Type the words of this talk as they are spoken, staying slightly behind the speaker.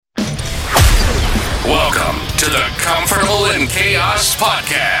Welcome to the Comfortable in Chaos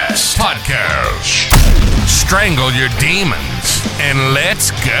Podcast. Strangle your demons and let's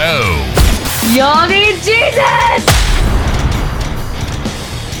go. Y'all need Jesus!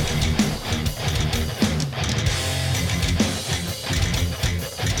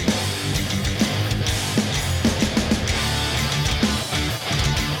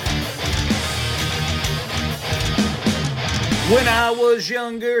 When I was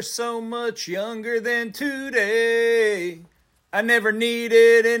younger, so much younger than today, I never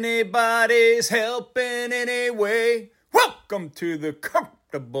needed anybody's help in any way. Welcome to the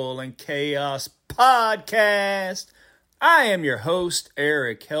Comfortable in Chaos Podcast. I am your host,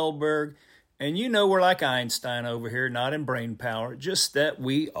 Eric Hellberg, and you know we're like Einstein over here, not in brain power, just that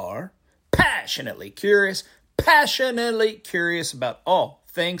we are passionately curious about all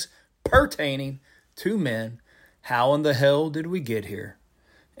things pertaining to men. How in the hell did we get here?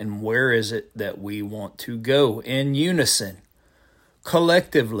 And where is it that we want to go in unison,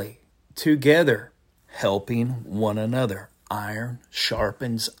 collectively, together, helping one another? Iron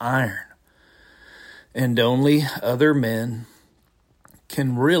sharpens iron. And only other men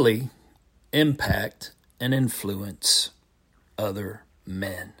can really impact and influence other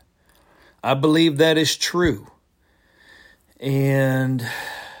men. I believe that is true. And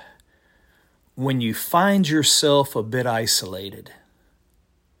when you find yourself a bit isolated,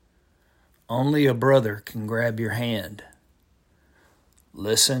 only a brother can grab your hand.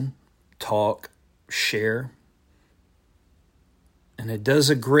 Listen, talk, share. And it does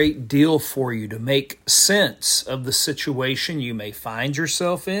a great deal for you to make sense of the situation you may find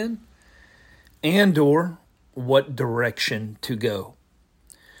yourself in and or what direction to go.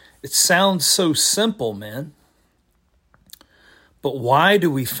 It sounds so simple, man. But why do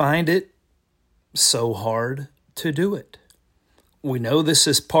we find it so hard to do it? We know this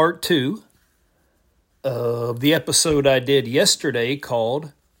is part 2 of the episode I did yesterday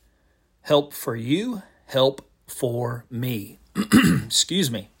called Help for You, Help for Me. Excuse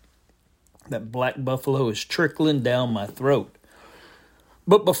me. That black buffalo is trickling down my throat.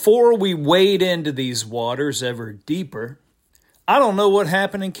 But before we wade into these waters ever deeper, I don't know what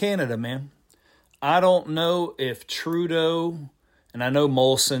happened in Canada, man. I don't know if Trudeau, and I know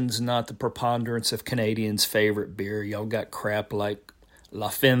Molson's not the preponderance of Canadians' favorite beer. Y'all got crap like La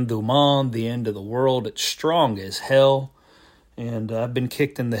Fin du Monde, the end of the world. It's strong as hell, and I've been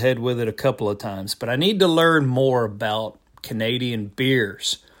kicked in the head with it a couple of times. But I need to learn more about Canadian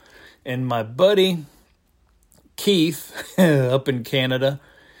beers. And my buddy Keith up in Canada,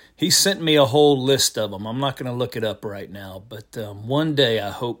 he sent me a whole list of them. I'm not going to look it up right now, but one day I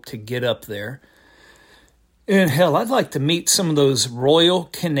hope to get up there. And hell, I'd like to meet some of those Royal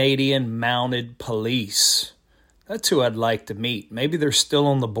Canadian Mounted Police. That's who I'd like to meet. Maybe they're still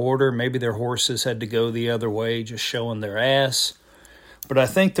on the border. Maybe their horses had to go the other way, just showing their ass. But I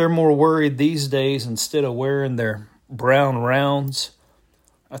think they're more worried these days, instead of wearing their brown rounds.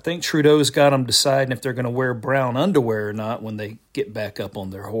 I think Trudeau's got them deciding if they're going to wear brown underwear or not when they get back up on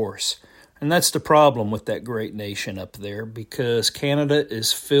their horse. And that's the problem with that great nation up there, because Canada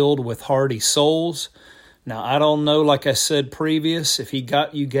is filled with hardy souls. Now, I don't know, like I said previous, if he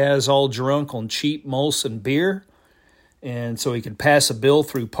got you guys all drunk on cheap Molson beer, and so he could pass a bill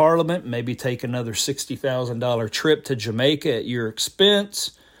through Parliament, maybe take another $60,000 trip to Jamaica at your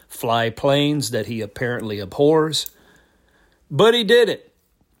expense, fly planes that he apparently abhors. But he did it.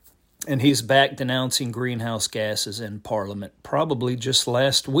 And he's back denouncing greenhouse gases in Parliament, probably just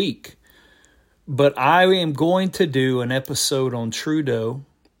last week. But I am going to do an episode on Trudeau,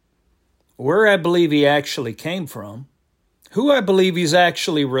 where I believe he actually came from, who I believe he's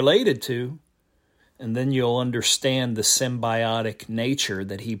actually related to, and then you'll understand the symbiotic nature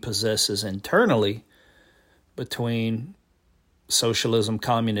that he possesses internally between socialism,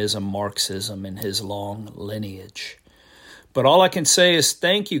 communism, Marxism, and his long lineage. But all I can say is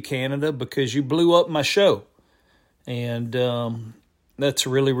thank you, Canada, because you blew up my show. And that's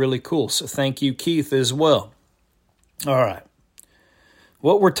really, really cool. So thank you, Keith, as well. All right.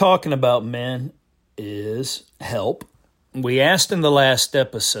 What we're talking about, men, is help. We asked in the last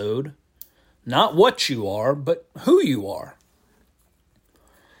episode, not what you are, but who you are.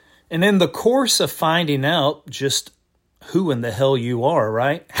 And in the course of finding out just who in the hell you are,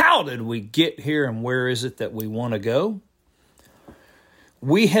 right? How did we get here and where is it that we want to go?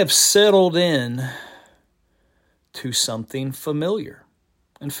 We have settled in to something familiar.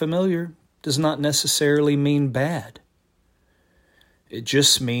 And familiar does not necessarily mean bad. It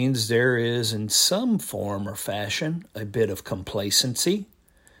just means there is, in some form or fashion, a bit of complacency.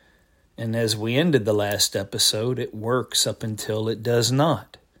 And as we ended the last episode, it works up until it does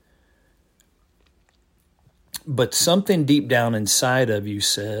not. But something deep down inside of you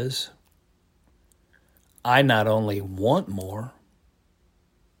says, I not only want more,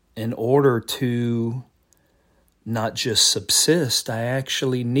 in order to not just subsist, I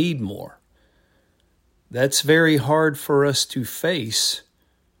actually need more. That's very hard for us to face,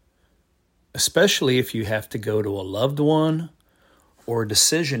 especially if you have to go to a loved one or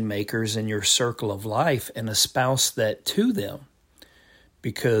decision makers in your circle of life and espouse that to them.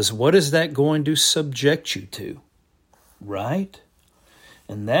 Because what is that going to subject you to? Right?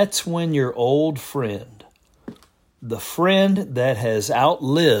 And that's when your old friend, the friend that has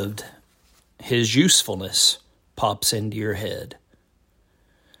outlived his usefulness, pops into your head.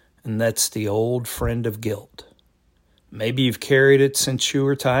 And that's the old friend of guilt. Maybe you've carried it since you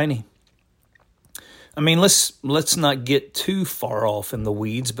were tiny. I mean, let's not get too far off in the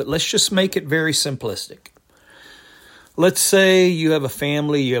weeds, but let's just make it very simplistic. Let's say you have a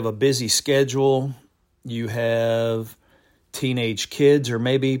family, you have a busy schedule, you have teenage kids, or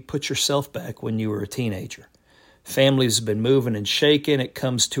maybe put yourself back when you were a teenager. Family's been moving and shaking. It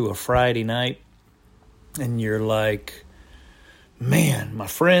comes to a Friday night, and you're like, man, my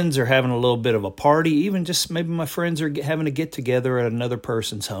friends are having a little bit of a party. Even just maybe my friends are having a get-together at another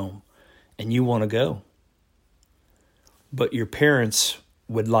person's home, and you want to go. But your parents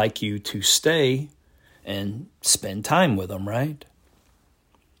would like you to stay and spend time with them, right?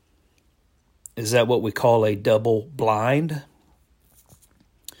 Is that what we call a double blind?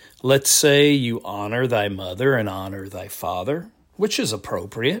 Let's say you honor thy mother and honor thy father, which is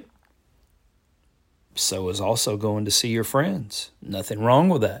appropriate. So is also going to see your friends. Nothing wrong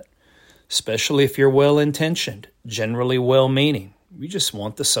with that, especially if you're well-intentioned, generally well-meaning. You just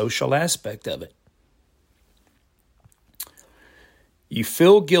want the social aspect of it. You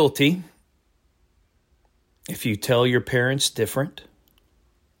feel guilty if you tell your parents different.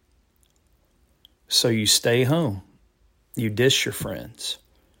 So you stay home. You diss your friends.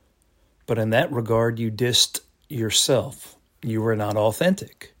 But in that regard, you dissed yourself. You were not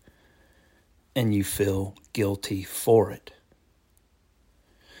authentic. And you feel guilty for it.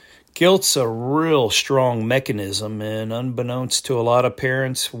 Guilt's a real strong mechanism, and unbeknownst to a lot of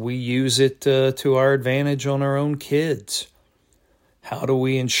parents, we use it to our advantage on our own kids. How do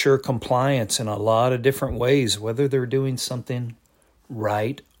we ensure compliance in a lot of different ways, whether they're doing something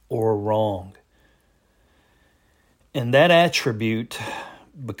right or wrong? And that attribute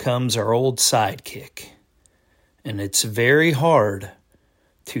becomes our old sidekick. And it's very hard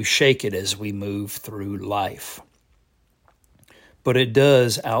to shake it as we move through life. But it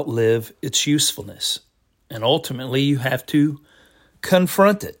does outlive its usefulness. And ultimately, you have to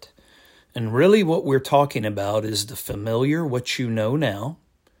confront it. And really what we're talking about is the familiar, what you know now.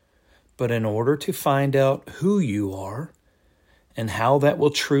 But in order to find out who you are and how that will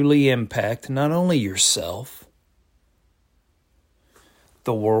truly impact not only yourself,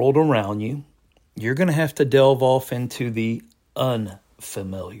 the world around you, you're going to have to delve off into the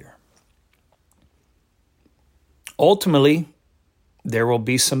unfamiliar. Ultimately, there will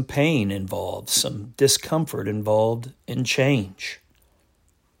be some pain involved, some discomfort involved in change.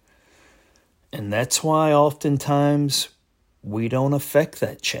 And that's why oftentimes we don't affect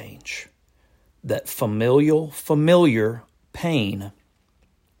that change. That familiar pain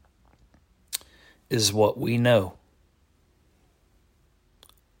is what we know.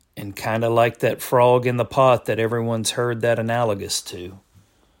 And kind of like that frog in the pot that everyone's heard that analogous to.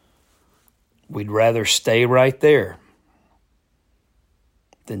 We'd rather stay right there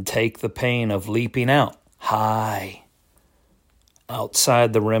than take the pain of leaping out high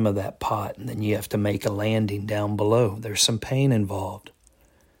outside the rim of that pot, and then you have to make a landing down below. There's some pain involved.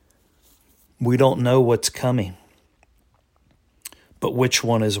 We don't know what's coming, but which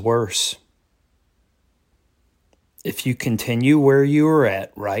one is worse? If you continue where you are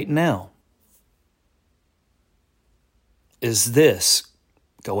at right now, is this,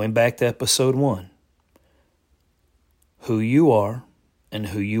 going back to episode 1, who you are and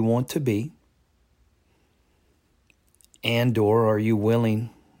who you want to be? And/or are you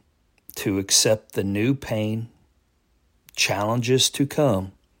willing to accept the new pain, challenges to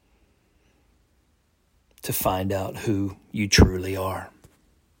come, to find out who you truly are?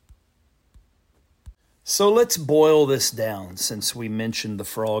 So let's boil this down, since we mentioned the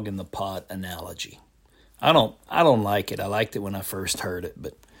frog in the pot analogy. I don't like it. I liked it when I first heard it,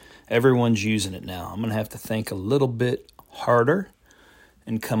 but everyone's using it now. I'm going to have to think a little bit harder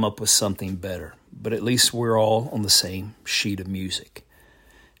and come up with something better. But at least we're all on the same sheet of music.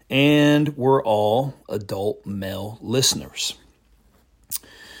 And we're all adult male listeners.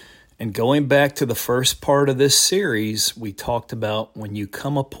 And going back to the first part of this series, we talked about when you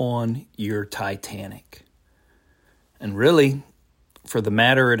come upon your Titanic. And really, for the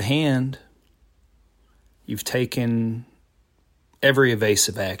matter at hand, you've taken every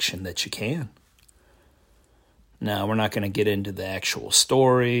evasive action that you can. Now, we're not going to get into the actual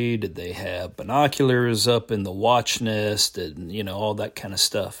story. Did they have binoculars up in the watch nest and, all that kind of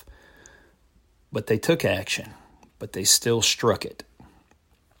stuff. But they took action, but they still struck it.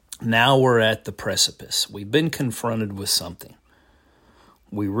 Now we're at the precipice. We've been confronted with something.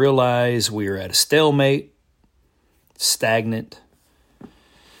 We realize we are at a stalemate, stagnant,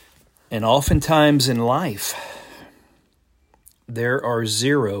 and oftentimes in life, there are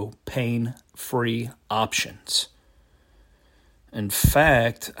zero pain-free options. In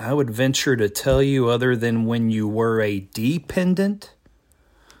fact, I would venture to tell you, other than when you were a dependent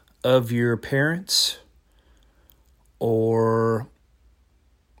of your parents or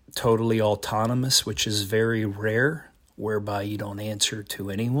totally autonomous, which is very rare, whereby you don't answer to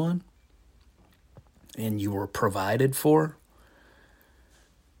anyone and you were provided for,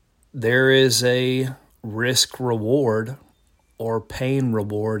 there is a risk-reward or pain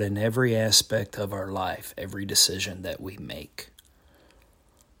reward in every aspect of our life, every decision that we make.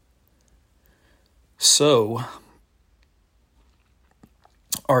 So,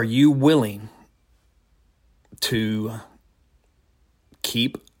 are you willing to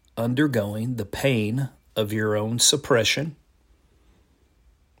keep undergoing the pain of your own suppression,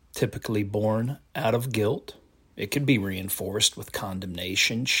 typically born out of guilt? It could be reinforced with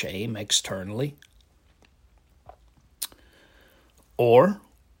condemnation, shame externally. Or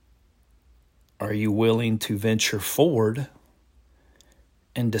are you willing to venture forward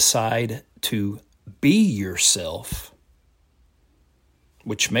and decide to be yourself,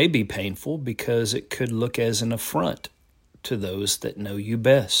 which may be painful because it could look as an affront to those that know you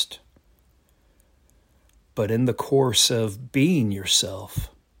best. But in the course of being yourself,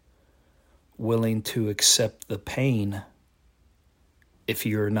 willing to accept the pain if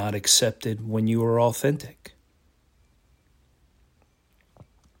you're not accepted when you are authentic.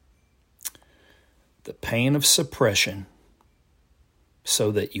 The pain of suppression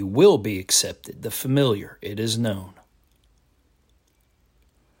so that you will be accepted, the familiar, it is known.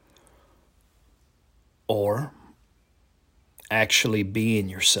 Or actually being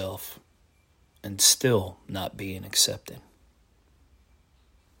yourself and still not being accepted.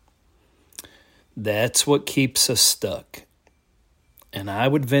 That's what keeps us stuck. And I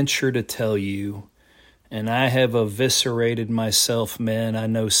would venture to tell you, and I have eviscerated myself, man. I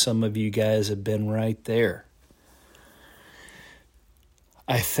know some of you guys have been right there.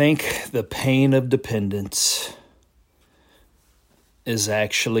 I think the pain of dependence is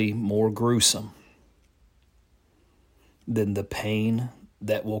actually more gruesome than the pain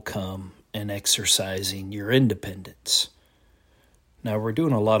that will come in exercising your independence. Now, we're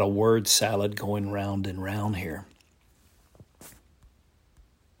doing a lot of word salad going round and round here.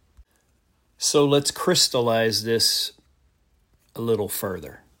 So let's crystallize this a little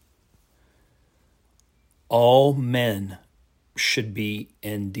further. All men should be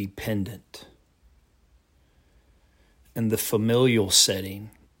independent. In the familial setting,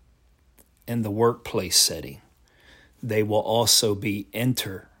 in the workplace setting, they will also be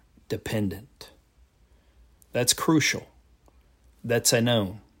interdependent. That's crucial. That's a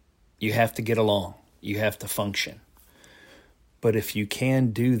known. You have to get along. You have to function. But if you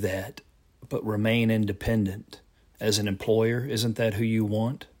can do that, but remain independent as an employer, isn't that who you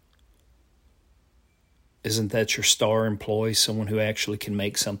want? Isn't that your star employee, someone who actually can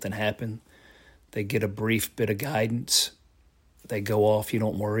make something happen? They get a brief bit of guidance. They go off. You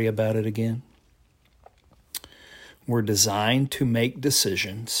don't worry about it again. We're designed to make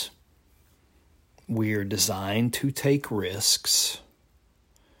decisions. We're designed to take risks.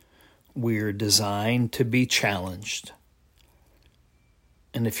 We're designed to be challenged.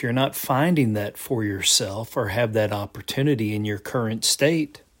 And if you're not finding that for yourself or have that opportunity in your current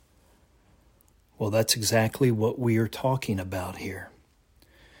state, well, that's exactly what we are talking about here.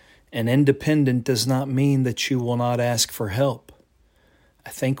 And independent does not mean that you will not ask for help. I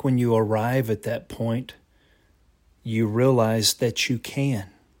think when you arrive at that point, you realize that you can.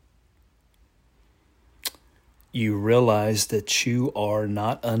 You realize that you are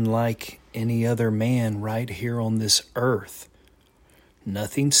not unlike any other man right here on this earth.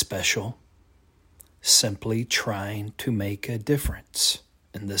 Nothing special, simply trying to make a difference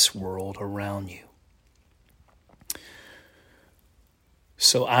in this world around you.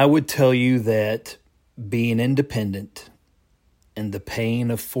 So I would tell you that being independent and the pain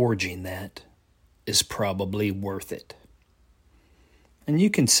of forging that is probably worth it. And you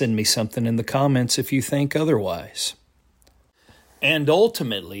can send me something in the comments if you think otherwise. And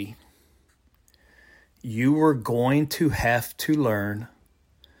ultimately, you are going to have to learn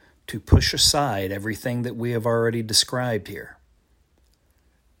to push aside everything that we have already described here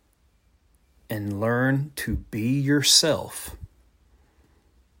and learn to be yourself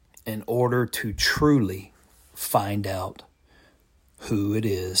in order to truly find out who it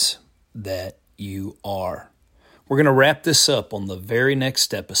is that you are. We're going to wrap this up on the very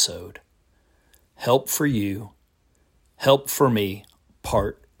next episode. Help for You, Help for Me,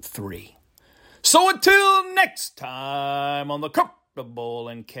 Part 3. So until next time on the Comfortable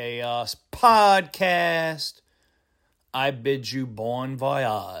in Chaos podcast, I bid you bon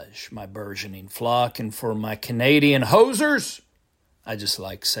voyage, my burgeoning flock, and for my Canadian hosers, I just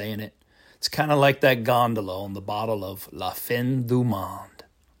like saying it. It's kind of like that gondola on the bottle of La Fin du Monde.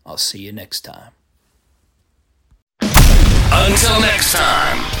 I'll see you next time. Until next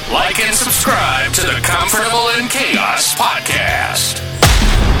time, like and subscribe to the Comfortable in Chaos podcast.